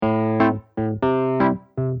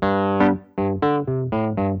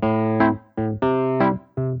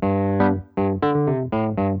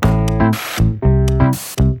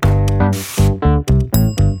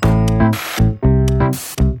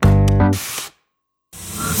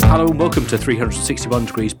Hello and welcome to 361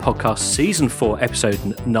 Degrees Podcast Season 4,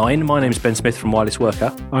 Episode 9. My name is Ben Smith from Wireless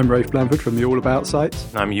Worker. I'm Rafe Blanford from the All About site.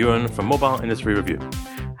 I'm Ewan from Mobile Industry Review.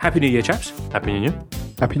 Happy New Year, chaps. Happy New Year.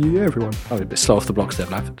 Happy New Year, everyone. I'm a bit slow off the blocks there,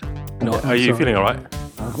 Blanford. Are you feeling all right?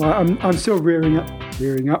 Well, I'm still rearing up,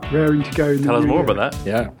 raring to go. In Tell us more year. about that.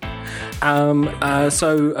 Yeah.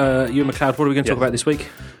 So, Ewan McLeod, what are we going to talk about this week?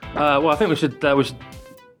 Well, I think we should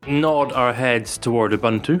nod our heads toward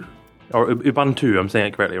Ubuntu. Or Ubuntu, I'm saying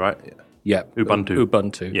it correctly, right? Yeah.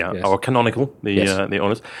 Ubuntu. Yeah, yes. or Canonical, the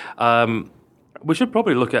owners. We should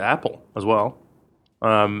probably look at Apple as well.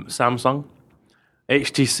 Samsung,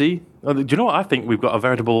 HTC. Do you know what? I think we've got a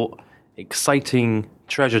veritable, exciting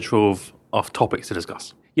treasure trove of topics to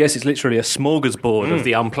discuss. Yes, it's literally a smorgasbord of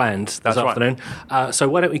the unplanned this afternoon. Right. So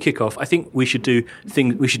why don't we kick off? I think we should do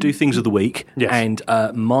things of the week. Yes. And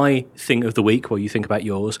my thing of the week, while you think about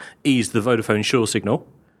yours, is the Vodafone Shore signal.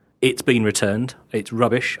 It's been returned. It's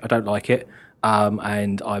rubbish. I don't like it,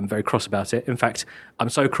 and I'm very cross about it. In fact, I'm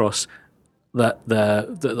so cross that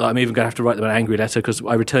I'm even going to have to write them an angry letter because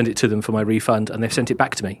I returned it to them for my refund, and they've sent it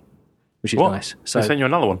back to me, which is nice. So they sent you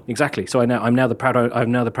another one. Exactly. So I'm now the proud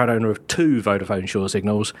owner of 2 Vodafone Shore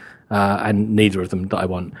signals, and neither of them that I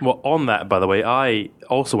want. Well, on that, by the way, I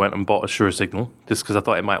also went and bought a Shure signal just because I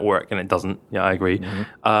thought it might work, and it doesn't. Yeah, I agree. Mm-hmm.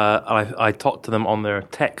 I talked to them on their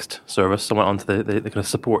text service. I went onto the kind of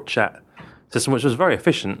support chat system, which was very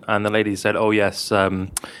efficient, and the lady said, "Oh yes,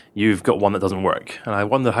 you've got one that doesn't work." And I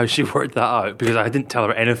wonder how she worked that out because I didn't tell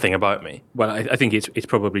her anything about me. Well, I think it's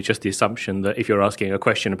probably just the assumption that if you're asking a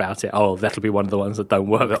question about it, that'll be one of the ones that don't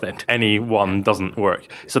work then. Any one doesn't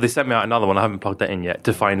work. So they sent me out another one. I haven't plugged that in yet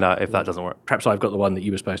to find out if that doesn't work. Perhaps I've got the one that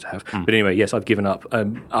you were supposed to have. But anyway, yes, I've given up,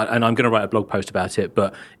 and I'm going to write a blog post about it,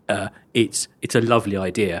 but it's a lovely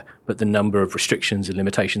idea, but the number of restrictions and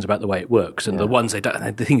limitations about the way it works, and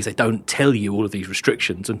the thing is they don't tell you all of these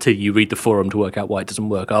restrictions until you read the forum to work out why it doesn't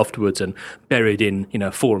work afterwards, and buried in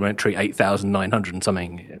forum entry 8,900 and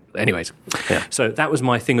something. Anyways, so that was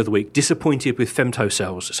my thing of the week. Disappointed with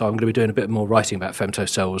femtocells, so I'm going to be doing a bit more writing about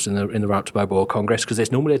femtocells in the Run Up to Mobile Congress because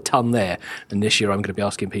there's normally a ton there, and this year I'm going to be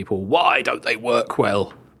asking people why don't they work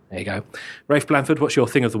well. There you go. Rafe Blanford, what's your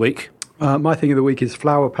thing of the week? My thing of the week is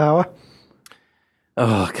flower power.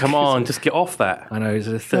 Oh, come on, just get off that. I know, it's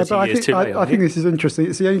 30 years too late. I think this is interesting.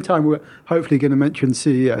 It's the only time we're hopefully going to mention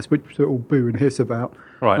CES, which we all boo and hiss about.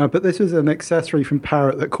 Right. But this was an accessory from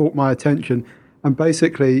Parrot that caught my attention. And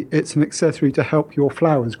basically, it's an accessory to help your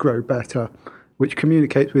flowers grow better, which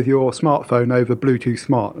communicates with your smartphone over Bluetooth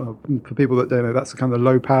Smart. For people that don't know, that's the kind of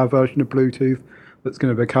low-power version of Bluetooth that's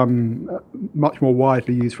going to become much more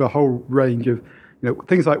widely used for a whole range of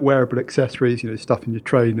things like wearable accessories, stuff in your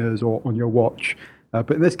trainers or on your watch.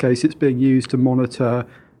 But in this case, it's being used to monitor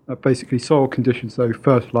basically soil conditions, so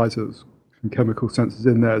fertilizers and chemical sensors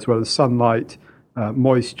in there, as well as sunlight,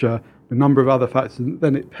 moisture, a number of other factors. And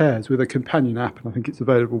then it pairs with a companion app, and I think it's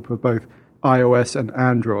available for both iOS and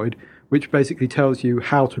Android, which basically tells you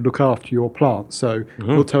how to look after your plant. So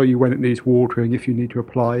it'll tell you when it needs watering, if you need to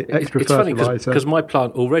apply extra fertilizer. It's funny because my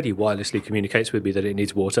plant already wirelessly communicates with me that it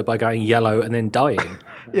needs water by going yellow and then dying.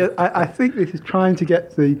 Yeah, I think this is trying to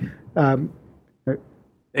get the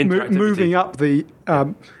moving up the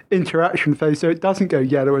interaction phase so it doesn't go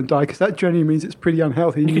yellow and die, because that generally means it's pretty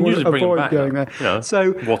unhealthy. You can want usually to avoid back, going there.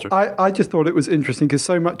 So water. I just thought it was interesting because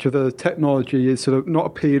so much of the technology is sort of not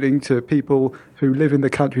appealing to people who live in the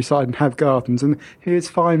countryside and have gardens. And here's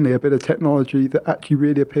finally a bit of technology that actually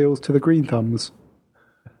really appeals to the green thumbs.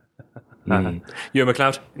 Ewan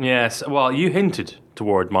McLeod? Yes, well, you hinted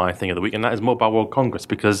toward my thing of the week, and that is Mobile World Congress,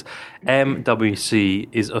 because MWC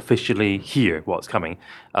is officially here. Well, it's coming.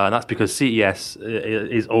 And that's because CES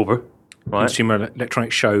is over. Right? Consumer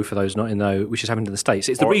Electronics Show, for those not in know, which is happening in the States.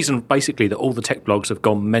 It's the reason, basically, that all the tech blogs have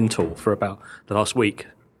gone mental for about the last week.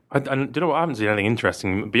 And do you know what? I haven't seen anything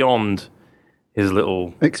interesting beyond his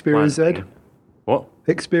little... Xperia Z? What?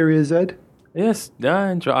 Xperia Z? Yes,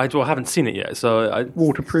 yeah, I haven't seen it yet. So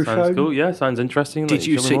waterproof sounds home. Cool. Yeah, sounds interesting. Did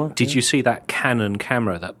you see that Canon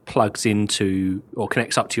camera that plugs into or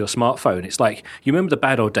connects up to your smartphone? It's like, you remember the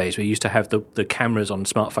bad old days where you used to have the cameras on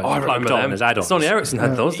smartphones plugged on as add-ons. Sony Ericsson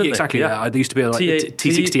had those, didn't exactly, they? Yeah. There used to be like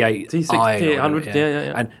T68, T800,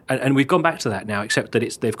 yeah. And we've gone back to that now, except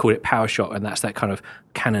that they've called it PowerShot, and that's that kind of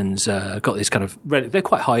Canon's got this kind of they're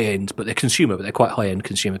quite high end, but they're quite high end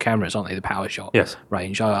consumer cameras, aren't they? The PowerShot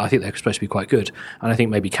range. I think they're supposed to be quite good, and I think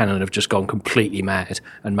maybe Canon have just gone completely mad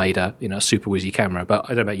and made a super whizzy camera. But I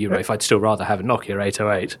don't know about you, Rafe. I'd still rather have a Nokia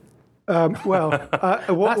 808. What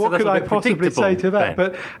could I possibly say to that?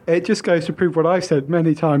 Ben. But it just goes to prove what I've said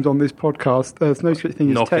many times on this podcast. There's no such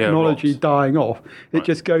thing as Nokia technology rocks. dying off. It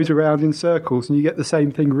just goes around in circles, and you get the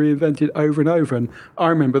same thing reinvented over and over. And I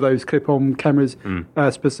remember those clip-on cameras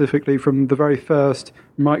specifically from the very first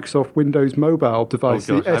Microsoft Windows Mobile device,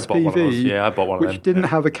 Oh, the gosh, I bought one of those. SPV, Yeah, I bought one of which them. didn't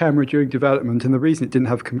have a camera during development. And the reason it didn't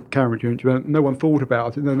have a camera during development, no one thought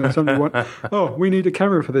about it. And then somebody went, "Oh, we need a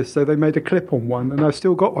camera for this," so they made a clip-on one, and I've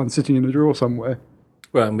still got one sitting in a drawer somewhere.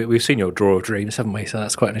 Well, we've seen your drawer of dreams, haven't we? So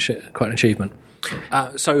that's quite an achievement.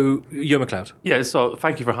 So, Ewan McLeod. Yeah, so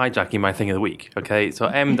thank you for hijacking my thing of the week. Okay, so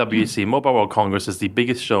MWC, Mobile World Congress, is the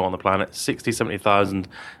biggest show on the planet, 70,000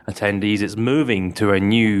 attendees. It's moving to a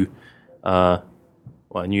new,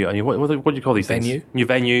 what do you call these things? New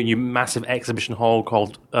venue, new massive exhibition hall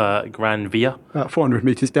called Gran Via. About 400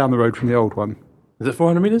 metres down the road from the old one. Is it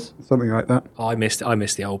 400 metres? Something like that. I missed the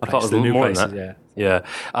old place. I thought it was the a little new more places, than that. Yeah.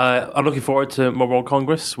 I'm looking forward to Mobile World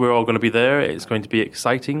Congress. We're all going to be there. It's going to be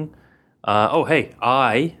exciting.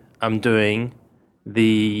 I am doing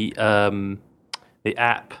the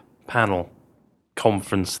app panel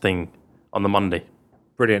conference thing on the Monday.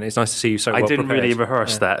 Brilliant. It's nice to see you so well I didn't prepared. really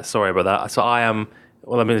rehearse that. Sorry about that. So I am.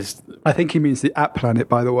 Well, I mean, I think he means the App Planet,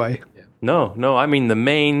 by the way. no. I mean the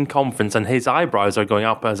main conference, and his eyebrows are going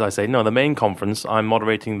up as I say. No, the main conference. I'm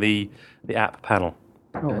moderating the app panel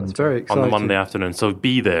Oh, that's very on exciting. the Monday afternoon. So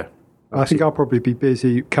be there. I think I'll probably be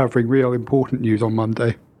busy covering real important news on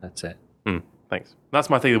Monday. That's it. Thanks. That's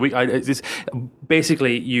my thing of the week.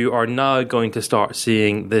 Basically, you are now going to start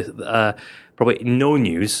seeing probably no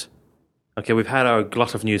news. Okay, we've had our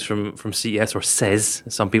glut of news from CES or CES.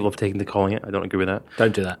 Some people have taken to calling it. I don't agree with that.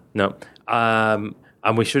 Don't do that. No.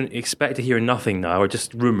 And we shouldn't expect to hear nothing now, or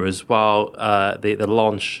just rumours, while the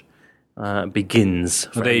launch begins.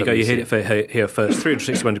 Well, there you go. You heard it here first.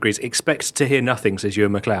 361 degrees. Expect to hear nothing, says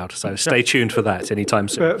Ewan McLeod. So stay tuned for that anytime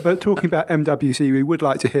soon. But talking about MWC, we would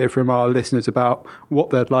like to hear from our listeners about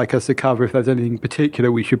what they'd like us to cover, if there's anything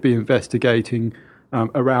particular we should be investigating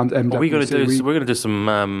around MWC. We're going to do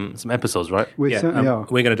some episodes, right? We certainly are.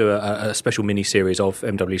 We're going to do a special mini-series of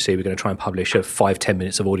MWC. We're going to try and publish 5-10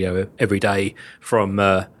 minutes of audio every day from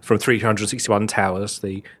 361 Towers,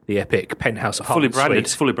 the epic penthouse apartment suite.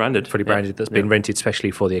 Fully branded. That's been rented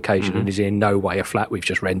specially for the occasion and is in no way a flat we've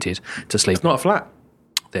just rented to sleep. It's not a flat.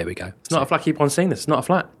 There we go. It's not a flat. I keep on saying this. It's not a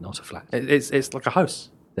flat. Not a flat. It's like a house.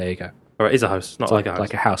 There you go. Or it is a house, not like a house.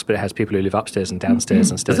 Like a house, but it has people who live upstairs and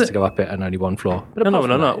downstairs and stairs to go up it and only one floor. But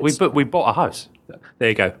No. We bought a house. There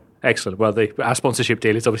you go. Excellent. Well, our sponsorship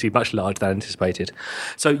deal is obviously much larger than anticipated.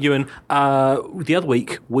 So, Ewan, the other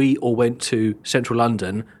week we all went to central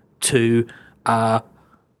London to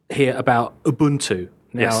hear about Ubuntu.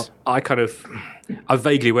 Now, Yes. I'm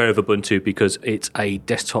vaguely aware of Ubuntu because it's a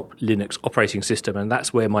desktop Linux operating system, and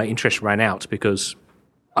that's where my interest ran out because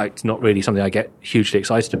it's not really something I get hugely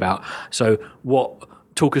excited about. So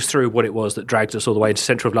talk us through what it was that dragged us all the way into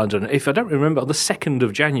centre of London. If I don't remember, on the 2nd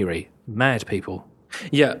of January, mad people.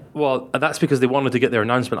 Yeah, well, that's because they wanted to get their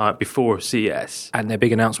announcement out before CES. And their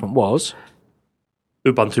big announcement was?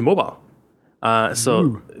 Ubuntu Mobile.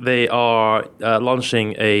 So they are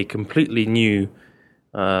launching a completely new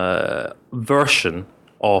version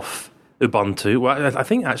of Ubuntu. Well, I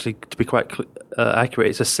think actually, to be quite accurate,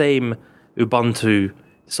 it's the same Ubuntu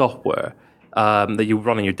software that you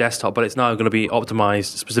run on your desktop, but it's now going to be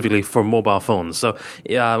optimized specifically for mobile phones. So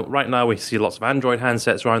right now we see lots of Android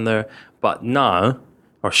handsets around there, but now,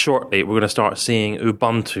 or shortly, we're going to start seeing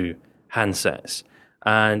Ubuntu handsets.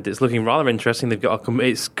 And it's looking rather interesting. They've got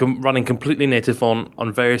it's running completely native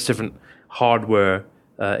on various different hardware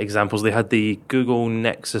examples. They had the Google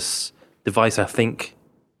Nexus device, I think,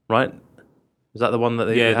 right? Is that the one that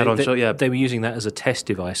they had on show? Yeah, they were using that as a test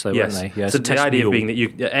device, though, yes. weren't they? Yeah, so the idea being that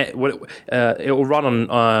it will run on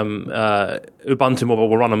Ubuntu Mobile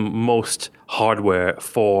will run on most hardware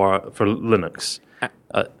for Linux.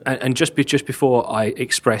 And just before I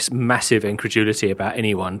express massive incredulity about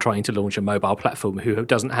anyone trying to launch a mobile platform who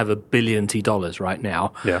doesn't have $1 billion right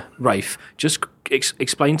now, Rafe, just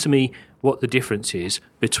explain to me what the difference is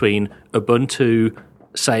between Ubuntu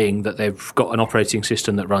saying that they've got an operating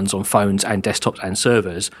system that runs on phones and desktops and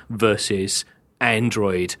servers versus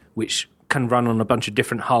Android, which can run on a bunch of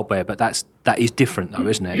different hardware, but that is different, though,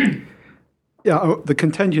 isn't it? Yeah, the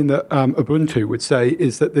contention that Ubuntu would say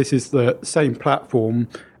is that this is the same platform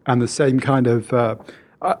and the same kind of,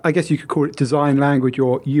 I guess you could call it design language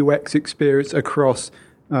or UX experience across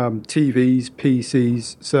TVs,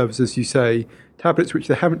 PCs, servers, as you say, tablets, which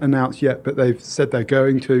they haven't announced yet, but they've said they're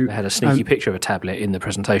going to. They had a sneaky picture of a tablet in the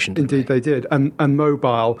presentation. Indeed, they did, and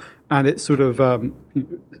mobile, and it's sort of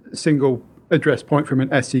single address point from an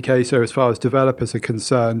SDK. So as far as developers are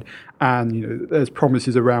concerned, and there's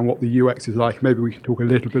promises around what the UX is like. Maybe we can talk a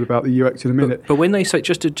little bit about the UX in a minute. But when they say,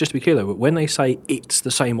 just to be clear though, when they say it's the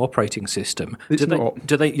same operating system, it's not.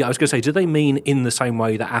 Do they? Yeah, I was going to say, do they mean in the same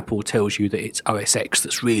way that Apple tells you that it's OS X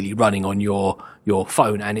that's really running on your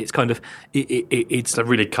phone, and it's kind of it's a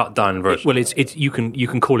really cut down version. Well, it's you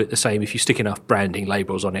can call it the same if you stick enough branding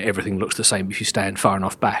labels on it. Everything looks the same if you stand far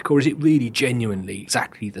enough back, or is it really genuinely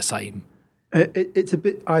exactly the same? It's a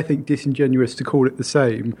bit, I think, disingenuous to call it the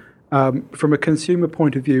same. From a consumer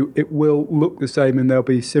point of view, it will look the same and there'll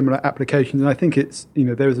be similar applications. And I think it's,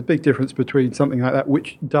 there is a big difference between something like that,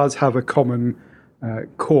 which does have a common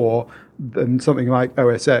core, than something like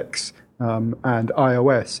OS X and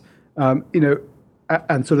iOS.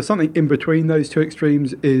 And sort of something in between those two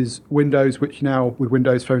extremes is Windows, which now with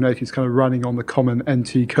Windows Phone 8 is kind of running on the common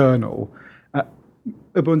NT kernel.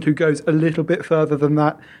 Ubuntu goes a little bit further than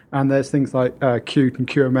that, and there's things like Qt and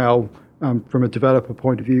QML from a developer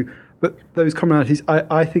point of view. But those commonalities,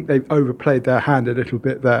 I think they've overplayed their hand a little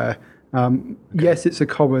bit there. Yes, it's a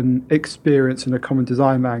common experience and a common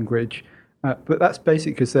design language, but that's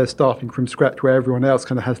basically because they're starting from scratch where everyone else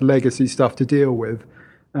kind of has legacy stuff to deal with.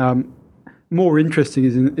 More interesting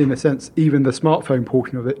is, in a sense, even the smartphone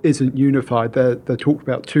portion of it isn't unified. They're talked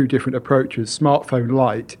about two different approaches, smartphone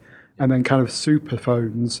lite and then kind of super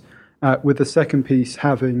phones, with the second piece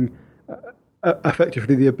having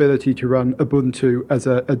effectively the ability to run Ubuntu as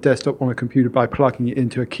a desktop on a computer by plugging it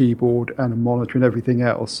into a keyboard and a monitor and everything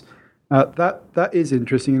else. That is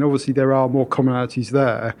interesting, and obviously there are more commonalities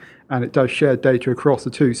there, and it does share data across the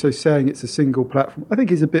two. So saying it's a single platform, I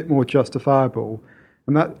think, is a bit more justifiable.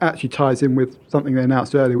 And that actually ties in with something they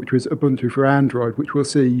announced earlier, which was Ubuntu for Android, which we'll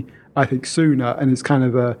see, I think, sooner, and is kind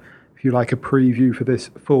of a preview for this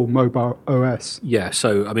full mobile OS. Yeah,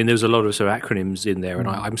 so, I mean, there's a lot of sort of acronyms in there, and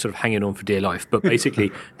I'm sort of hanging on for dear life. But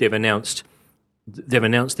basically, they've announced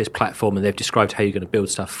this platform, and they've described how you're going to build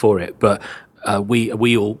stuff for it. But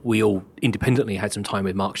we all independently had some time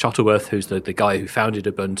with Mark Shuttleworth, who's the guy who founded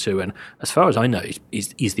Ubuntu, and as far as I know,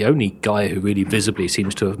 he's the only guy who really visibly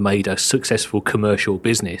seems to have made a successful commercial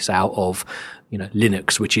business out of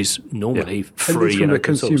Linux, which is normally free. From a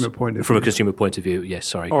consumer point of view. From a consumer point of view, yes,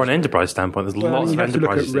 sorry. Or an enterprise standpoint, there's lots of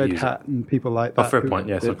enterprises that use it. You have to look at Red Hat and people like that. Fair point,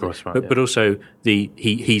 yes, of course. Right, but also,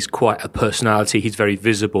 he's quite a personality. He's very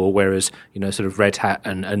visible, whereas, sort of Red Hat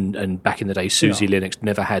and back in the day, SUSE Linux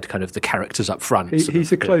never had kind of the characters up front.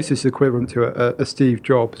 He's the closest equivalent to a Steve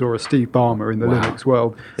Jobs or a Steve Ballmer in the Linux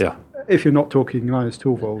world. Yeah. If you're not talking Linus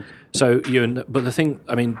Torvalds. So, but the thing,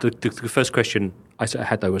 I mean, the first question I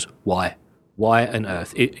had though was why? Why on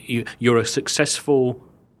earth? You're a successful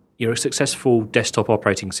desktop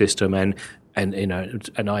operating system, and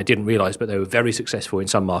I didn't realize, but they were very successful in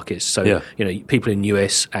some markets. So people in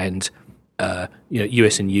US and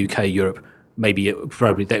US and UK, Europe. Maybe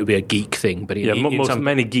probably that would be a geek thing, but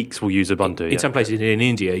many geeks will use Ubuntu. In some places in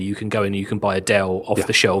India, you can go and you can buy a Dell off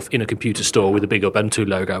the shelf in a computer store with a big Ubuntu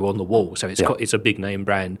logo on the wall. So it's a big name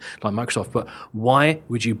brand like Microsoft. But why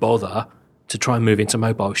would you bother to try and move into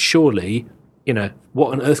mobile? Surely,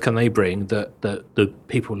 what on earth can they bring that the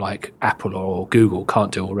people like Apple or Google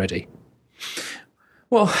can't do already?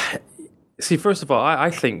 Well, see, first of all,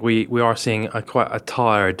 I think we are seeing quite a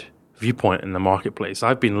tired viewpoint in the marketplace.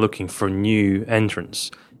 I've been looking for new entrants,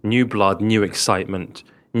 new blood, new excitement,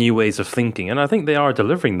 new ways of thinking, and I think they are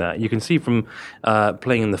delivering that. You can see from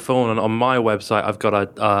playing on the phone, and on my website I've got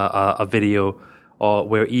a video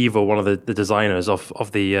where Ivo, one of the designers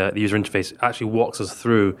of the user interface, actually walks us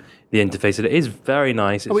through the interface. It is very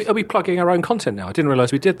nice. Are we plugging our own content now? I didn't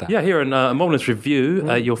realise we did that. Yeah, here in a moment's review,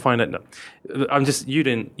 you'll find it. No, you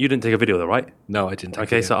didn't take a video though, right? No, I didn't.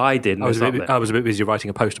 Okay, so I did. I was a bit busy writing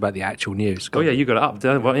a post about the actual news. Oh yeah, you got it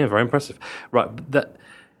up. Well, yeah, very impressive. Right,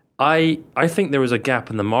 I think there was a gap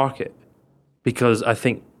in the market because I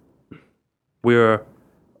think we're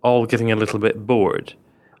all getting a little bit bored.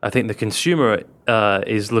 I think the consumer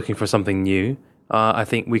is looking for something new. I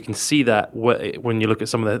think we can see that when you look at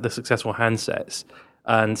some of the successful handsets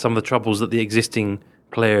and some of the troubles that the existing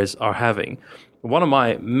players are having. One of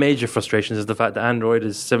my major frustrations is the fact that Android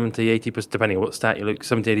is 70-80%, depending on what stat you look,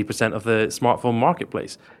 70-80% of the smartphone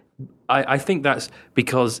marketplace. I think that's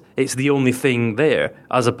because it's the only thing there,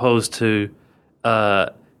 as opposed to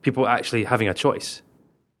people actually having a choice.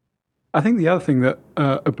 I think the other thing that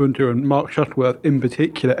Ubuntu and Mark Shuttleworth in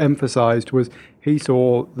particular emphasized was he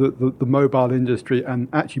saw the mobile industry and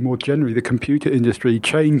actually more generally the computer industry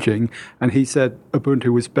changing, and he said Ubuntu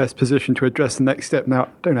was best positioned to address the next step. Now, I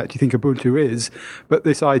don't actually think Ubuntu is, but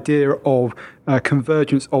this idea of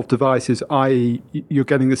convergence of devices, i.e. you're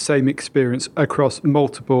getting the same experience across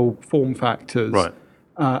multiple form factors. Right.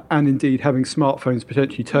 And indeed having smartphones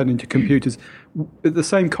potentially turn into computers. The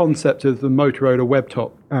same concept of the Motorola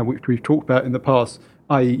webtop, which we've talked about in the past,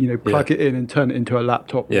 i.e., plug it in and turn it into a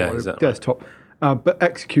laptop or a desktop, but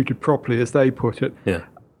executed properly, as they put it. Yeah.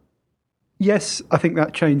 Yes, I think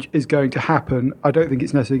that change is going to happen. I don't think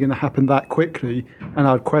it's necessarily going to happen that quickly, and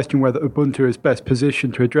I'd question whether Ubuntu is best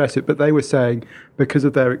positioned to address it. But they were saying, because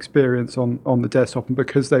of their experience on the desktop and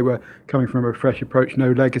because they were coming from a fresh approach,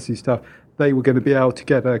 no legacy stuff, they were going to be able to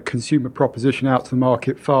get a consumer proposition out to the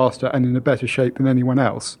market faster and in a better shape than anyone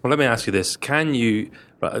else. Well, let me ask you this. Can you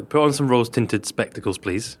put on some rose-tinted spectacles,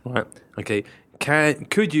 please? Right. Okay.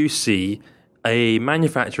 Could you see a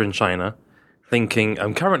manufacturer in China thinking,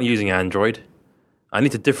 I'm currently using Android, I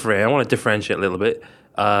want to differentiate a little bit,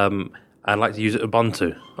 I'd like to use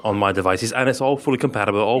Ubuntu on my devices, and it's all fully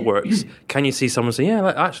compatible, it all works. Can you see someone say, yeah,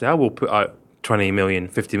 actually, I will put out 20 million,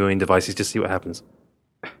 50 million devices to see what happens?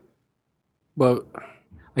 Well,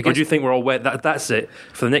 I guess, or do you think we're all wet? That's it.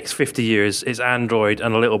 For the next 50 years, it's Android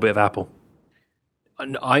and a little bit of Apple.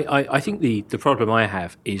 I think the problem I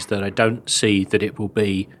have is that I don't see that it will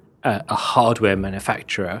be a hardware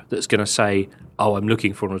manufacturer that's going to say, oh, I'm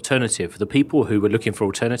looking for an alternative. The people who are looking for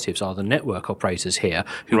alternatives are the network operators here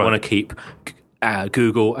who want to keep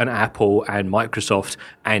Google and Apple and Microsoft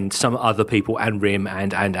and some other people and RIM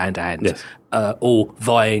and yes. All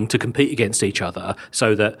vying to compete against each other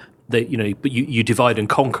so that you divide and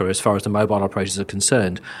conquer as far as the mobile operators are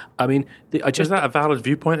concerned. I mean, is that a valid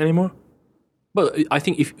viewpoint anymore? Well, I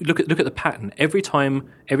think if you look at the pattern, every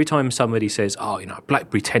time somebody says, "Oh,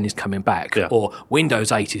 BlackBerry 10 is coming back," or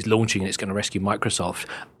Windows 8 is launching and it's going to rescue Microsoft,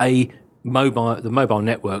 the mobile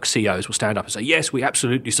network CEOs will stand up and say, "Yes, we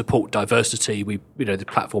absolutely support diversity." The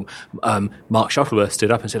platform. Mark Shuttleworth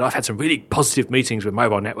stood up and said, "I've had some really positive meetings with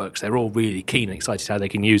mobile networks. They're all really keen and excited how they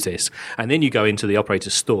can use this." And then you go into the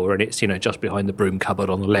operator's store and it's just behind the broom cupboard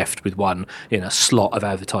on the left with one slot of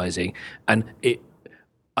advertising, and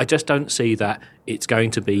I just don't see that it's going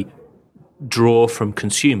to be draw from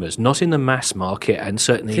consumers, not in the mass market, and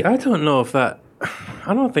certainly. See, I don't know if that.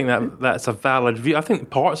 I don't think that's a valid view. I think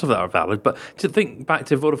parts of that are valid, but to think back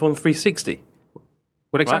to Vodafone 360.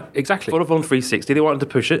 Well, exactly. Vodafone 360, they wanted to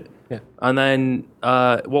push it, and then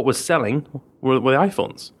what was selling were the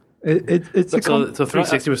iPhones. So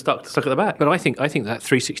 360 was stuck at the back. But I think that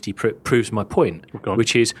 360 proves my point,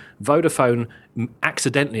 which is Vodafone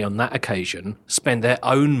accidentally on that occasion spent their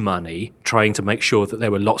own money trying to make sure that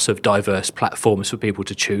there were lots of diverse platforms for people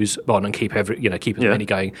to choose on and keep as many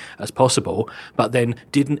going as possible. But then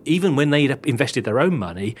didn't, even when they invested their own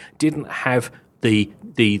money, didn't have the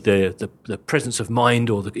presence of mind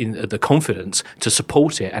or the confidence to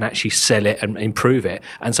support it and actually sell it and improve it,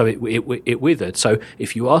 and so it withered. So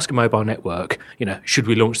if you ask a mobile network, should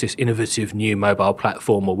we launch this innovative new mobile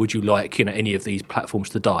platform, or would you like any of these platforms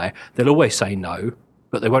to die? They'll always say no,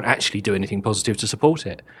 but they won't actually do anything positive to support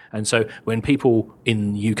it. And so when people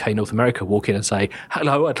in UK, North America walk in and say,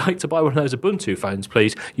 "Hello, I'd like to buy one of those Ubuntu phones,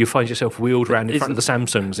 please," you find yourself wheeled around in front of the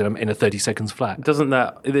Samsungs in a 30 seconds flat. Isn't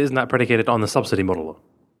that predicated on the subsidy model, though?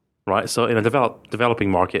 Right? So in a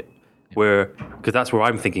developing market, because that's where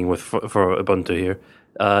I'm thinking for Ubuntu here,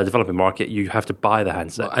 developing market, you have to buy the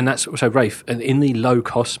handset. And that's so, Rafe, in the low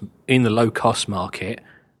cost market,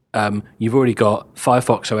 you've already got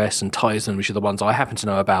Firefox OS and Tizen, which are the ones I happen to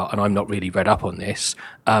know about, and I'm not really read up on this.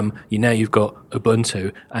 You've got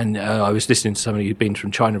Ubuntu, and I was listening to somebody who'd been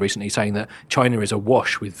from China recently saying that China is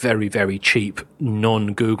awash with very, very cheap,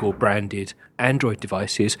 non-Google branded Android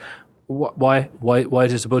devices. Why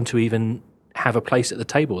does Ubuntu even have a place at the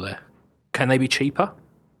table there? Can they be cheaper?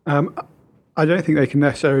 I don't think they can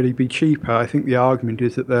necessarily be cheaper. I think the argument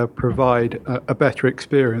is that they'll provide a better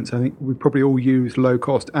experience. I think we probably all use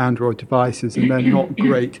low-cost Android devices, and they're not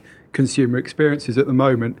great consumer experiences at the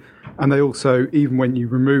moment. And they also, even when you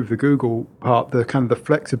remove the Google part, the kind of the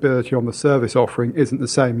flexibility on the service offering isn't the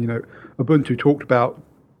same. Ubuntu talked about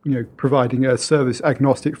providing a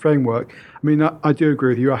service-agnostic framework. I mean, I do agree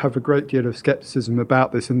with you. I have a great deal of skepticism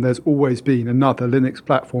about this, and there's always been another Linux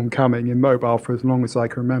platform coming in mobile for as long as I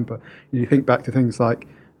can remember. You think back to things like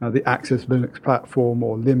the Access Linux platform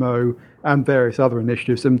or Limo and various other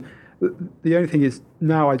initiatives. And the only thing is,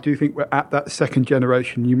 now I do think we're at that second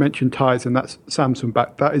generation. You mentioned Tizen, that's Samsung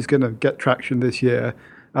backed. That is going to get traction this year.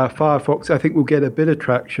 Firefox, I think, will get a bit of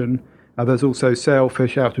traction. There's also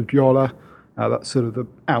Sailfish out of Jolla. That's sort of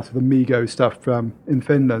out of the Migo stuff in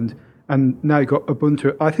Finland. And now you've got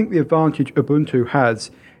Ubuntu. I think the advantage Ubuntu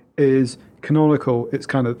has is Canonical. It's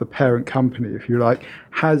kind of the parent company, if you like,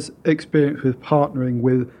 has experience with partnering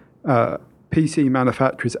with PC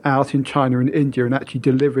manufacturers out in China and India and actually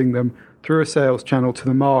delivering them through a sales channel to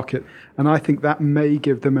the market. And I think that may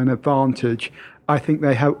give them an advantage. I think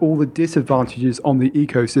they have all the disadvantages on the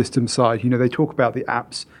ecosystem side. They talk about the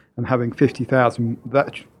apps and having 50,000.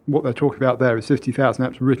 What they're talking about there is 50,000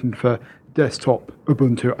 apps written for desktop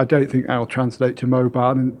Ubuntu. I don't think that'll translate to mobile.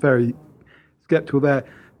 I'm very skeptical there.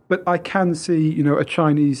 But I can see, a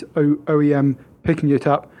Chinese OEM picking it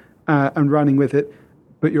up and running with it.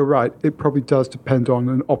 But you're right, it probably does depend on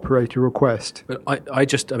an operator request. But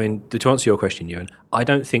to answer your question, Ewan, I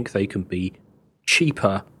don't think they can be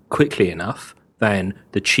cheaper quickly enough than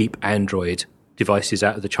the cheap Android devices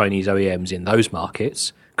out of the Chinese OEMs in those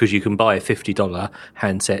markets, because you can buy $50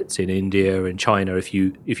 handsets in India and China if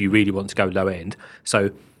you really want to go low end.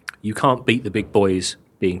 So you can't beat the big boys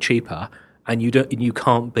being cheaper, and you don't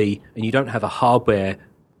have a hardware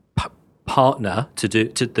partner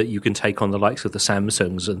that you can take on the likes of the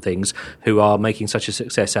Samsungs and things who are making such a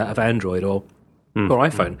success out of Android or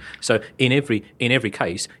iPhone. So in every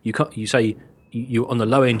case, you on the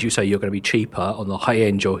low end you say you're going to be cheaper. On the high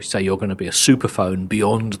end you say you're going to be a super phone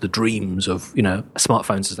beyond the dreams of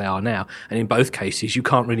smartphones as they are now. And in both cases you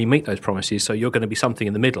can't really meet those promises. So you're going to be something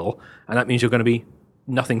in the middle, and that means you're going to be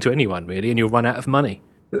nothing to anyone really, and you'll run out of money.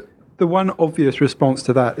 The one obvious response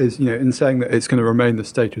to that is, in saying that it's going to remain the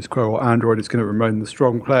status quo or Android is going to remain the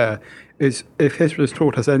strong player, is if history has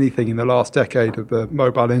taught us anything in the last decade of the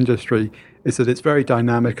mobile industry, is that it's very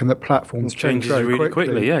dynamic and that platforms change very really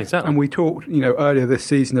quickly. Yeah, exactly. And we talked, earlier this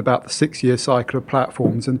season about the 6-year cycle of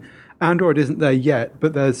platforms, and Android isn't there yet,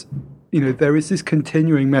 but there is this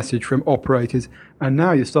continuing message from operators, and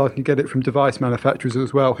now you're starting to get it from device manufacturers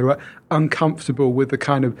as well, who are uncomfortable with the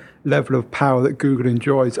kind of level of power that Google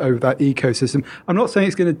enjoys over that ecosystem. I'm not saying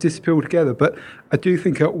it's going to disappear altogether, but I do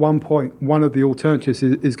think at one point one of the alternatives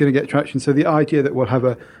is going to get traction. So the idea that we'll have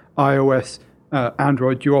a iOS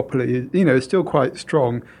Android duopoly is still quite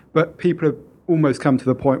strong, but people have almost come to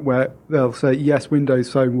the point where they'll say, yes,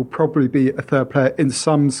 Windows Phone will probably be a third player in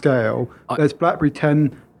some scale. There's BlackBerry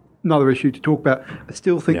 10, another issue to talk about. I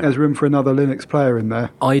still think there's room for another Linux player in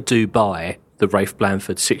there. I do buy the Rafe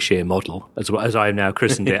Blanford 6-year model, as I have now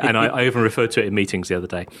christened it, and I even referred to it in meetings the other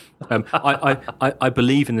day. I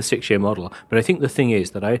believe in the 6-year model, but I think the thing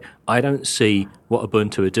is that I don't see what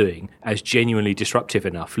Ubuntu are doing as genuinely disruptive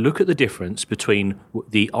enough. Look at the difference between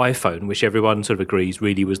the iPhone, which everyone sort of agrees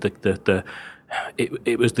really was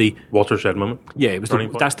it was the watershed moment. Yeah,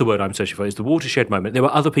 that's the word I'm searching for. It's the watershed moment. There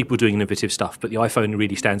were other people doing innovative stuff, but the iPhone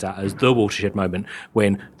really stands out as the watershed moment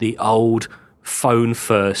when the old phone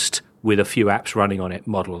first with a few apps running on it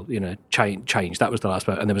model, change. That was the last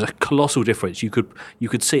moment, and there was a colossal difference. You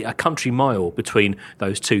could see a country mile between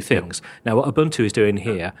those two things. Now, what Ubuntu is doing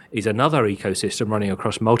here is another ecosystem running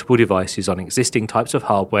across multiple devices on existing types of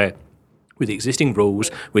hardware, with existing rules,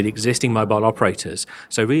 with existing mobile operators.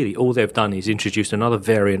 So really, all they've done is introduced another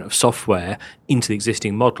variant of software into the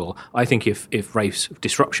existing model. I think if Rafe's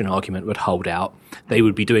disruption argument would hold out, they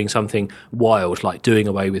would be doing something wild, like doing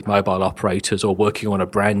away with mobile operators or working on a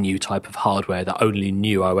brand new type of hardware that only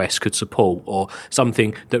new OS could support, or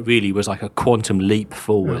something that really was like a quantum leap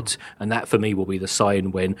forwards. Yeah. And that, for me, will be the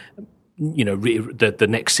sign when the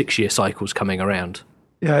next 6-year cycle's coming around.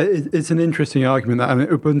 Yeah, it's an interesting argument that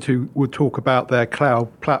Ubuntu would talk about their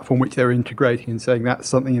cloud platform, which they're integrating, and saying that's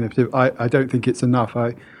something innovative. I don't think it's enough.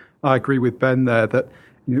 I agree with Ben there that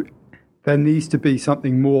there needs to be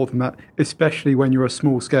something more than that, especially when you're a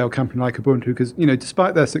small-scale company like Ubuntu, because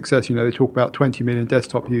despite their success, they talk about 20 million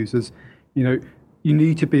desktop users. You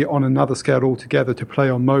need to be on another scale altogether to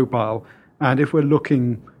play on mobile. And if we're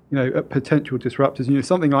looking at potential disruptors,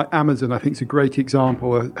 something like Amazon, I think, is a great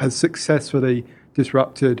example, has successfully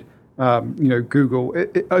disrupted, Google.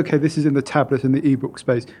 Okay, this is in the tablet and the ebook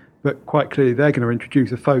space, but quite clearly they're going to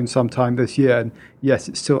introduce a phone sometime this year. And yes,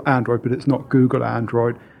 it's still Android, but it's not Google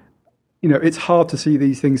Android. It's hard to see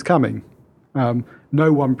these things coming.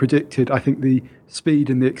 No one predicted, I think, the speed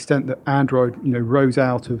and the extent that Android, rose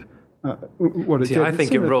out of what it did. I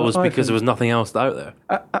think it rose because there was nothing else out there.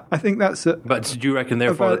 I think that's But do you reckon,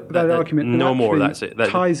 therefore, that argument? No more, that's it.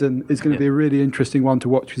 Tizen is going to be a really interesting one to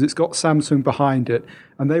watch because it's got Samsung behind it,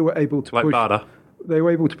 and they were able to push Bada. They were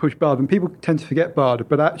able to push Bada, and people tend to forget Bada,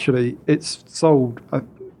 but actually it's sold, I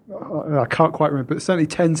can't quite remember, but certainly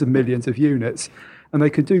tens of millions of units. And they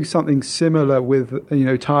could do something similar with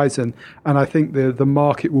Tizen, and I think the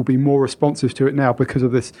market will be more responsive to it now because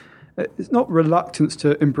of this it's not reluctance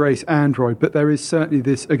to embrace Android, but there is certainly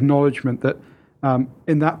this acknowledgement that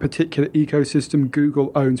in that particular ecosystem,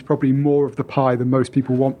 Google owns probably more of the pie than most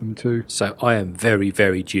people want them to. So I am very,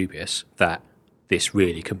 very dubious that this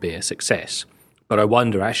really can be a success. But I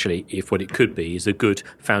wonder actually if what it could be is a good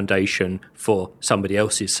foundation for somebody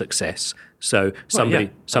else's success. So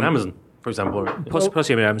Amazon, for example,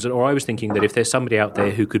 possibly Amazon. Or I was thinking that if there's somebody out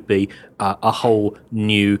there who could be a whole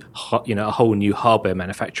new hardware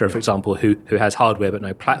manufacturer, for example, who has hardware but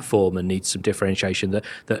no platform and needs some differentiation,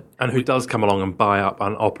 and who does come along and buy up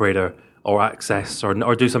an operator or access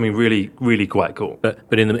or do something really, really quite cool. But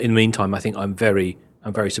in the meantime, I think I'm very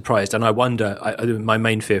surprised, and I wonder. My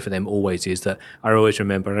main fear for them always is that I always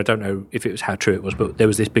remember, and I don't know if it was how true it was, but there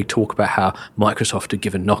was this big talk about how Microsoft had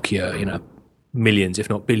given Nokia, millions, if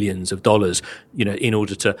not billions of dollars, in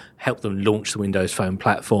order to help them launch the Windows Phone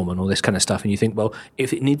platform and all this kind of stuff. And you think, well,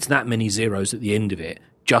 if it needs that many zeros at the end of it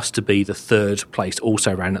just to be the third place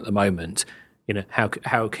also ran at the moment,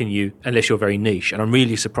 how can you, unless you're very niche? And I'm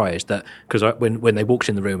really surprised that, because when they walked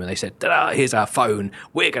in the room and they said, "Ta-da, here's our phone,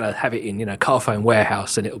 we're going to have it in Carphone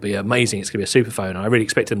Warehouse and it'll be amazing, it's going to be a super phone," and I really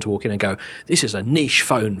expected them to walk in and go, "This is a niche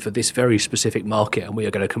phone for this very specific market and we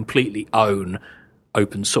are going to completely own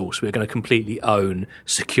open source. We're going to completely own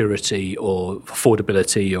security or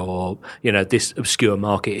affordability or, this obscure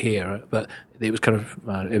market here." But it was kind of,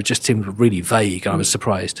 it just seemed really vague. I was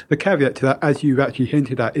surprised. The caveat to that, as you've actually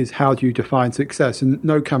hinted at, is how do you define success? And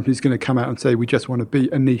no company is going to come out and say, we just want to be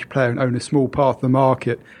a niche player and own a small part of the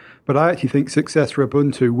market. But I actually think success for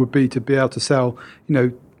Ubuntu would be to be able to sell,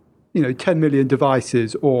 10 million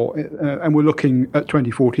devices, and we're looking at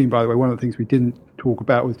 2014, by the way. One of the things we didn't talk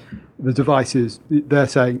about was the devices they're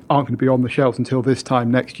saying aren't going to be on the shelves until this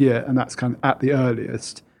time next year, and that's kind of at the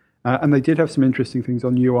earliest. And they did have some interesting things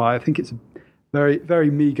on UI. I think it's very, very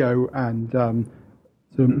Migo and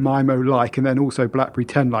sort of MIMO-like, and then also BlackBerry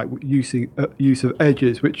 10-like use of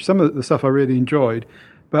edges, which some of the stuff I really enjoyed.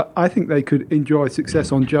 But I think they could enjoy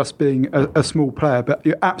success on just being a small player. But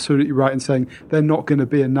you're absolutely right in saying they're not going to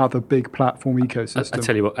be another big platform ecosystem. I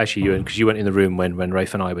tell you what, actually, Ewan, because you went in the room when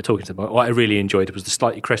Rafe and I were talking to them, what I really enjoyed was the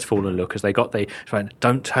slightly crestfallen look as they went,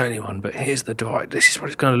 "Don't tell anyone, but here's the device. This is what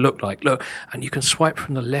it's going to look like. Look, and you can swipe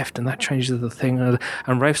from the left, and that changes the thing." And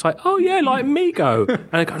Rafe's like, "Oh yeah, like Migo." And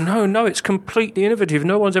I go, "No, it's completely innovative.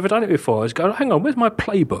 No one's ever done it before." I was going, "Hang on, where's my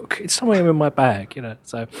playbook? It's somewhere in my bag,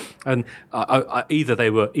 So, and either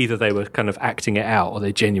they were kind of acting it out, or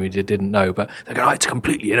they genuinely didn't know. But they go, "Oh, it's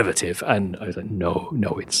completely innovative," and I was like, "No,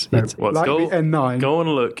 it's well, like the N9. Go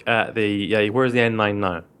and look at the where's the N9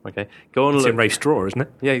 now? Okay, go and it's look. In Rafe's drawer, isn't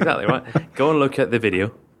it? Yeah, exactly right. Go and look at the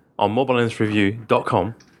video on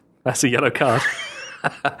mobilendsreview.com. That's a yellow card.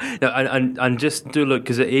 and just do look,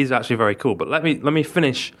 because it is actually very cool. But let me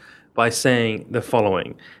finish by saying the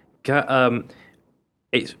following. I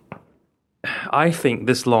think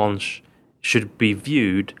this launch should be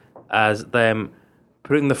viewed as them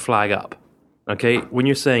putting the flag up. Okay, when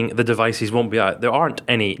you're saying the devices won't be out, there aren't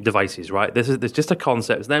any devices, right? There's just a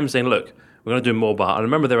concept. It's them saying, look, we're going to do mobile. And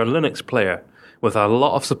remember, they're a Linux player with a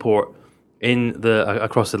lot of support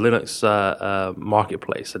across the Linux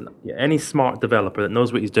marketplace. And any smart developer that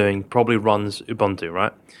knows what he's doing probably runs Ubuntu,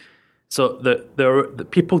 right? So the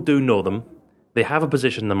people do know them. They have a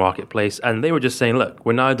position in the marketplace, and they were just saying, look,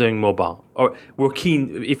 we're now doing mobile. Or we're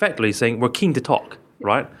keen, effectively saying, we're keen to talk,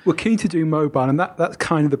 right? We're keen to do mobile, and that's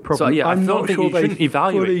kind of the problem. So, yeah, I'm not sure they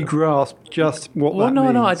fully grasp just what that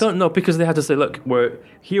means. No, I don't know, because they had to say, look,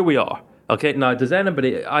 here we are. Okay, now, does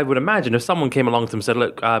anybody, I would imagine, if someone came along to them and said,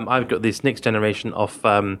 look, I've got this next generation of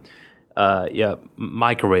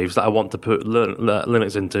microwaves that I want to put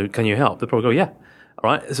Linux into, can you help? They'd probably go, yeah. All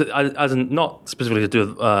right, so as in not specifically to do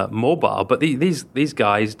with mobile, but these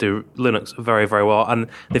guys do Linux very, very well, and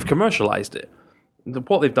they've commercialized it.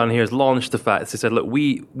 What they've done here is launched the fact. They said, look,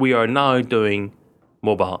 we are now doing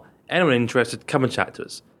mobile. Anyone interested, come and chat to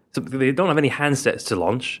us. So they don't have any handsets to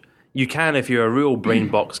launch. You can, if you're a real brain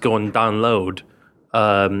box, go and download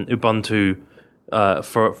Ubuntu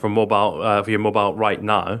for mobile, for your mobile right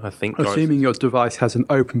now, I think. Assuming your device has an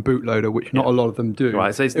open bootloader, which not a lot of them do.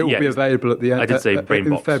 Right, so it will be available at the end. I did say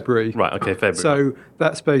in February. Right, okay, February. So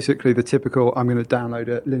that's basically the typical, I'm going to download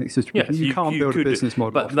a Linux distribution. Yes, you can't build a business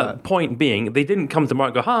model But off the that. point being, they didn't come to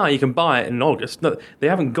market and go, you can buy it in August. No, they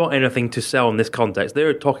haven't got anything to sell in this context.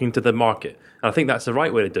 They're talking to the market. And I think that's the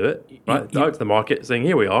right way to do it, right? Out to the market, saying,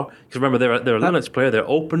 here we are. Because remember, they're a Linux player, they're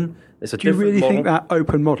open. It's a Do you different really model. think that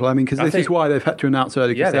open model, I mean, because this is why they've had to announce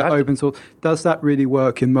early, because they're open source, does that really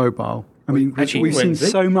work in mobile? I mean, actually, we've seen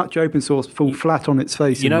so much open source fall flat on its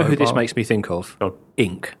face. You know in who this mobile. makes me think of?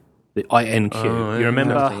 Inc. The INQ. Oh, you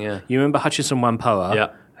remember? yeah. You remember Hutchinson Whampoa?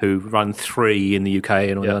 Yeah. who run 3 in the UK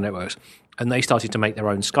and all the other networks. And they started to make their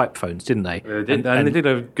own Skype phones, didn't they? They did, and they did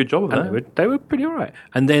a good job of that. They were pretty all right.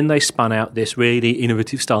 And then they spun out this really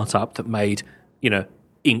innovative startup that made,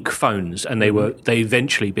 ink phones, and they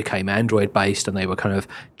eventually became Android based, and they were kind of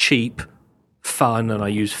cheap, fun, and I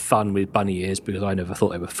use fun with bunny ears because I never thought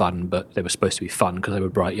they were fun, but they were supposed to be fun because they were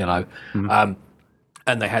bright yellow.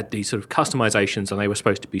 And they had these sort of customizations, and they were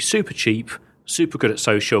supposed to be super cheap, super good at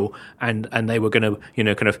social, and they were going to,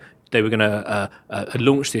 they were going to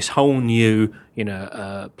launch this whole new,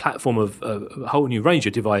 platform of a whole new range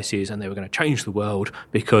of devices, and they were going to change the world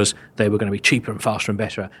because they were going to be cheaper and faster and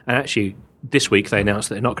better. And actually, this week they announced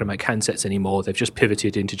that they're not going to make handsets anymore. They've just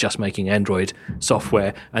pivoted into just making Android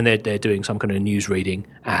software, and they're doing some kind of news reading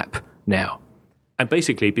app now. And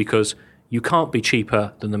basically, because you can't be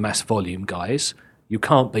cheaper than the mass volume guys, you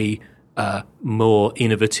can't be more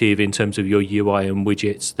innovative in terms of your UI and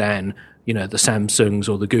widgets than the Samsungs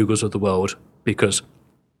or the Googles of the world, because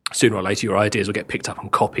sooner or later your ideas will get picked up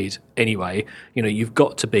and copied anyway. You've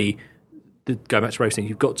got to be, going back to racing,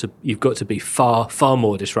 you've got to be far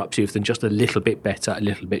more disruptive than just a little bit better, a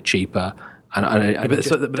little bit cheaper.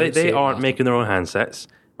 But they aren't making their own handsets,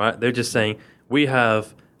 right? They're just saying we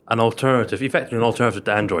have an alternative, effectively an alternative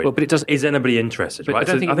to Android. Well, but it doesn't. Is anybody interested? Right?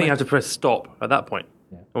 I think you have to press stop at that point.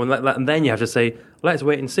 Yeah. And then you have to say, let's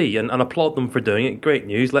wait and see, and applaud them for doing it. Great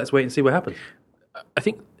news. Let's wait and see what happens. I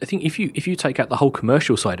think if you take out the whole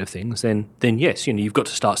commercial side of things, then yes, you've got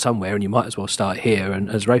to start somewhere, and you might as well start here. And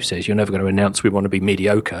as Rafe says, you're never going to announce we want to be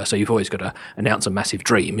mediocre, so you've always got to announce a massive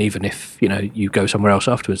dream, even if you go somewhere else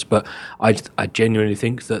afterwards. But I genuinely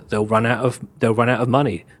think that they'll run out of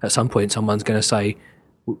money at some point. Someone's going to say,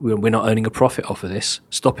 we're not earning a profit off of this.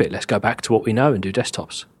 Stop it. Let's go back to what we know and do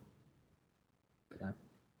desktops.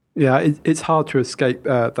 Yeah, it's hard to escape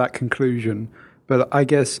that conclusion. But I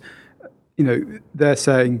guess, they're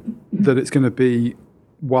saying that it's going to be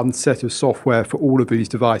one set of software for all of these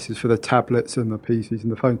devices, for the tablets and the PCs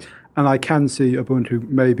and the phones. And I can see Ubuntu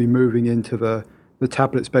maybe moving into the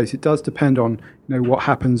tablet space. It does depend on what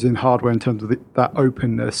happens in hardware in terms of that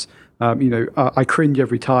openness. I cringe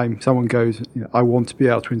every time someone goes, I want to be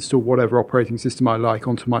able to install whatever operating system I like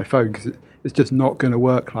onto my phone, because it's just not going to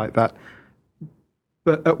work like that.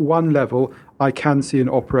 But at one level, I can see an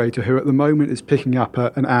operator who at the moment is picking up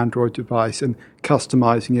an Android device and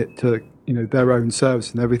customizing it to their own service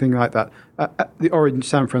and everything like that. At the Orange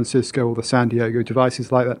San Francisco or the San Diego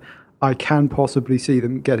devices like that, I can possibly see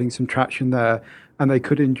them getting some traction there, and they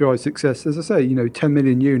could enjoy success, as I say, 10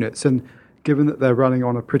 million units. And given that they're running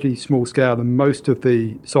on a pretty small scale, and most of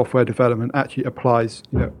the software development actually applies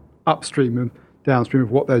upstream and downstream of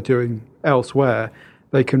what they're doing elsewhere,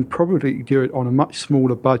 they can probably do it on a much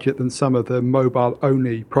smaller budget than some of the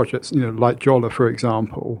mobile-only projects, like Jolla, for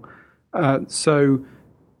example. So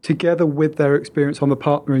together with their experience on the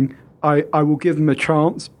partnering, I will give them a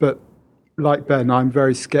chance, but like Ben, I'm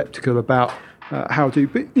very sceptical about how to...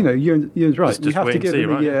 But, Ewan's right. You have to give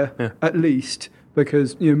them a year at least,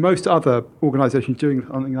 because most other organisations doing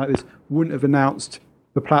something like this wouldn't have announced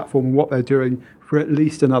the platform and what they're doing for at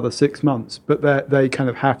least another 6 months, but they kind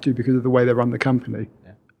of have to because of the way they run the company.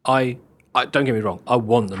 I don't get me wrong. I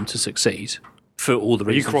want them to succeed for all the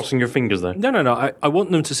reasons. Are you crossing your fingers though? No. I want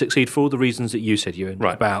them to succeed for all the reasons that you said, Ewan.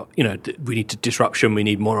 Right. About we need disruption. We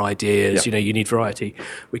need more ideas. Yep. You need variety.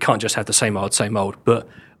 We can't just have the same old. But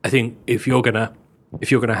I think if you're gonna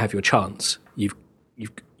have your chance, you've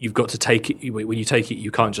got to take it. When you take it, you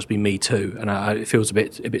can't just be me too. And it feels a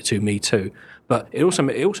bit too me too. But it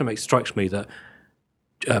also strikes me that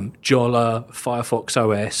Jolla, Firefox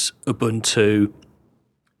OS, Ubuntu.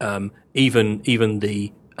 Even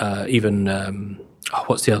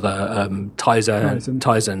what's the other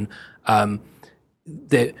Tizen.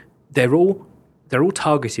 They're all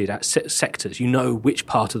targeted at sectors. You know which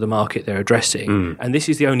part of the market they're addressing, and this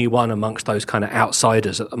is the only one amongst those kind of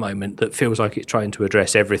outsiders at the moment that feels like it's trying to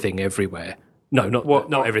address everything everywhere. No,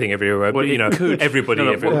 not everything everywhere, but everybody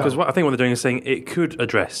everywhere. Because I think what they're doing is saying it could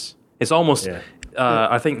address. It's almost. Yeah.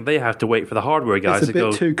 I think they have to wait for the hardware guys to go.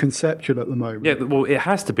 It's a bit too conceptual at the moment. Yeah, well, it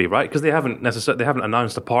has to be, right? Because they haven't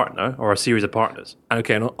announced a partner or a series of partners.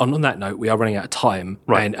 Okay, and on that note, we are running out of time,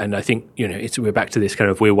 right? And I think we're back to this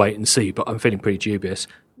kind of we'll wait and see. But I'm feeling pretty dubious.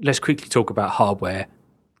 Let's quickly talk about hardware,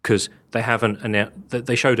 because they haven't announced.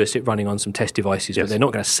 They showed us it running on some test devices, but they're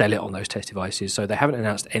not going to sell it on those test devices, so they haven't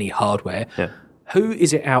announced any hardware. Yeah. Who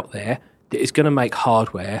is it out there that is going to make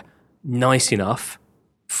hardware nice enough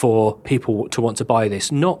for people to want to buy this?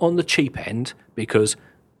 Not on the cheap end, because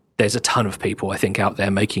there's a ton of people, I think, out there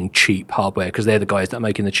making cheap hardware, because they're the guys that are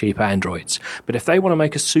making the cheap Androids. But if they want to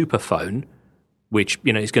make a super phone, which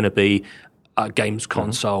is going to be a games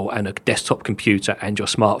console and a desktop computer and your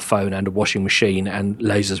smartphone and a washing machine and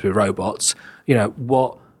lasers with robots.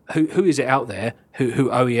 Who is it out there who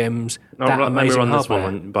OEMs that amazing on this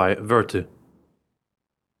hardware? one by Vertu.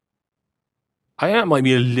 I think that might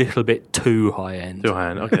be a little bit too high end. Too high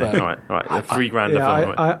end. Okay, all right. $3,000 Yeah,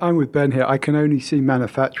 a phone. I'm with Ben here. I can only see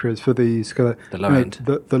manufacturers for these kind of The low end.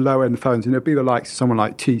 the low end phones, and it'd be the likes of someone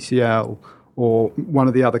like TCL or one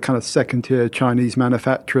of the other kind of second tier Chinese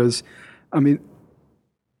manufacturers. I mean,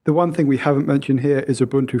 the one thing we haven't mentioned here is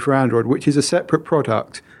Ubuntu for Android, which is a separate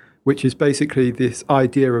product, which is basically this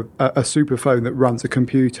idea of a superphone that runs a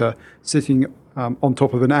computer sitting on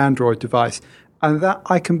top of an Android device. And that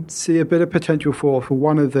I can see a bit of potential for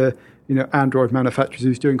one of the Android manufacturers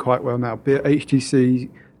who's doing quite well now, be it HTC.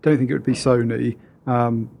 Don't think it would be Sony,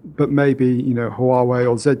 but maybe Huawei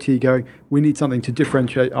or ZTE going, we need something to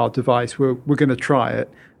differentiate our device. We're going to try it,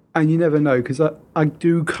 and you never know, because I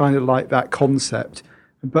do kind of like that concept,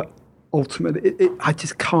 but ultimately I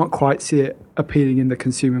just can't quite see it appealing in the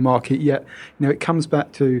consumer market yet. It comes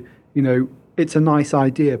back to it's a nice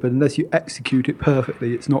idea, but unless you execute it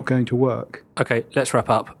perfectly, it's not going to work. Okay, let's wrap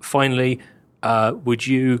up. Finally, would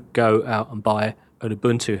you go out and buy an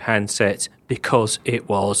Ubuntu handset because it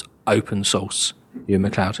was open source,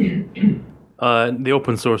 Ewan McLeod? The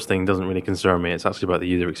open source thing doesn't really concern me. It's actually about the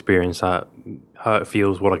user experience, how it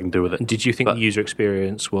feels, what I can do with it. Did you think the user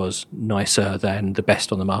experience was nicer than the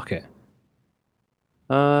best on the market?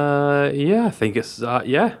 Yeah, I think it's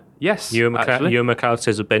Yes, Ewan McLeod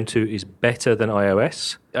says Ubuntu is better than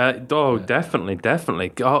iOS.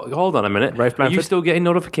 Definitely. Hold on a minute. Rafe Are you Blanford? still getting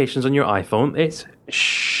notifications on your iPhone? It's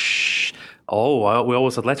shh. Oh, we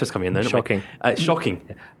always had letters coming in there. Shocking. Shocking.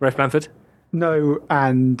 Rafe Blanford? No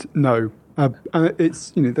and no.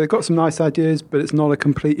 It's they've got some nice ideas, but it's not a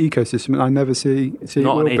complete ecosystem, and I never see it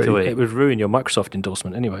not will an 808. be. It would ruin your Microsoft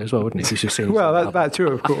endorsement anyway, as well, wouldn't it? If you've seen Well, that too,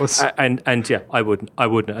 of course. and yeah, I wouldn't. I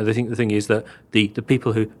think the thing is that the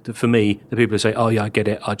people for me, the people who say, "Oh yeah, I get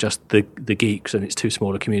it," are just the geeks, and it's too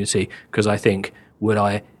small a community. Because I think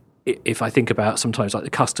if I think about sometimes like the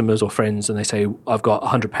customers or friends, and they say, "I've got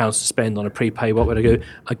 £100 to spend on a prepay," what would I do?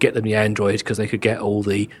 I'd get them the Android because they could get all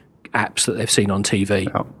the apps that they've seen on TV.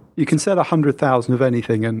 Yeah. You can sell 100,000 of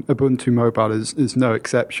anything, and Ubuntu Mobile is no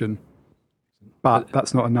exception. But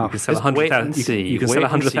that's not enough. You can sell Just wait 100,000. and see. You can Wait sell and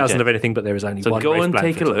see, 100,000 of Jen. anything, but there is only So one. go Rafe and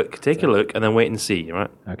take a Blanford. look, and then wait and see,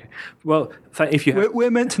 right? Okay. Well, if you have,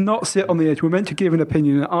 We're meant to not sit on the edge. We're meant to give an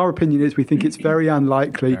opinion. And our opinion is we think it's very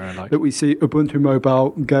unlikely that we see Ubuntu Mobile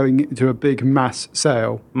going into a big mass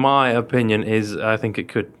sale. My opinion is I think it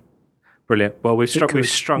could. brilliant. Well, we've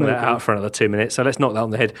strung that maybe. out for another 2 minutes, so let's knock that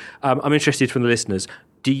on the head. I'm interested from the listeners.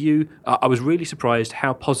 Do you? I was really surprised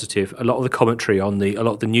how positive a lot of the commentary on a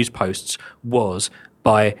lot of the news posts was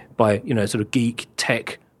by sort of geek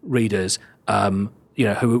tech readers.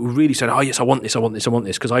 Who really said, "Oh yes, I want this,"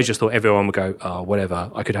 because I just thought everyone would go, "Oh,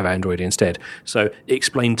 whatever, I could have Android instead." So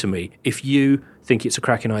explain to me, if you think it's a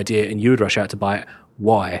cracking idea and you would rush out to buy it,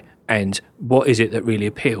 why? And what is it that really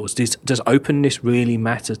appeals? Does openness really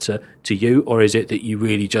matter to you, or is it that you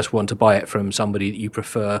really just want to buy it from somebody that you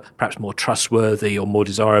prefer, perhaps more trustworthy or more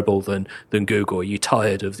desirable than Google? Are you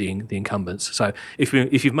tired of the incumbents? So if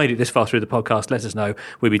you've made it this far through the podcast, let us know.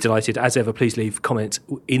 We'd be delighted. As ever, please leave comments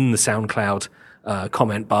in the SoundCloud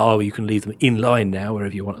comment bar. You can leave them in line now,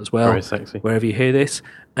 wherever you want as well. Very sexy. Wherever you hear this,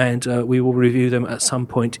 and we will review them at some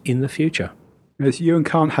point in the future. Yes, Ewan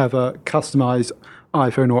can't have a customised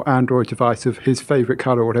iPhone or Android device of his favourite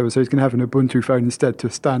colour or whatever, so he's going to have an Ubuntu phone instead to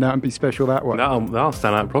stand out and be special that way. That'll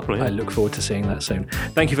stand out properly. I look forward to seeing that soon.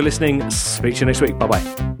 Thank you for listening. Speak to you next week.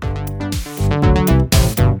 Bye-bye.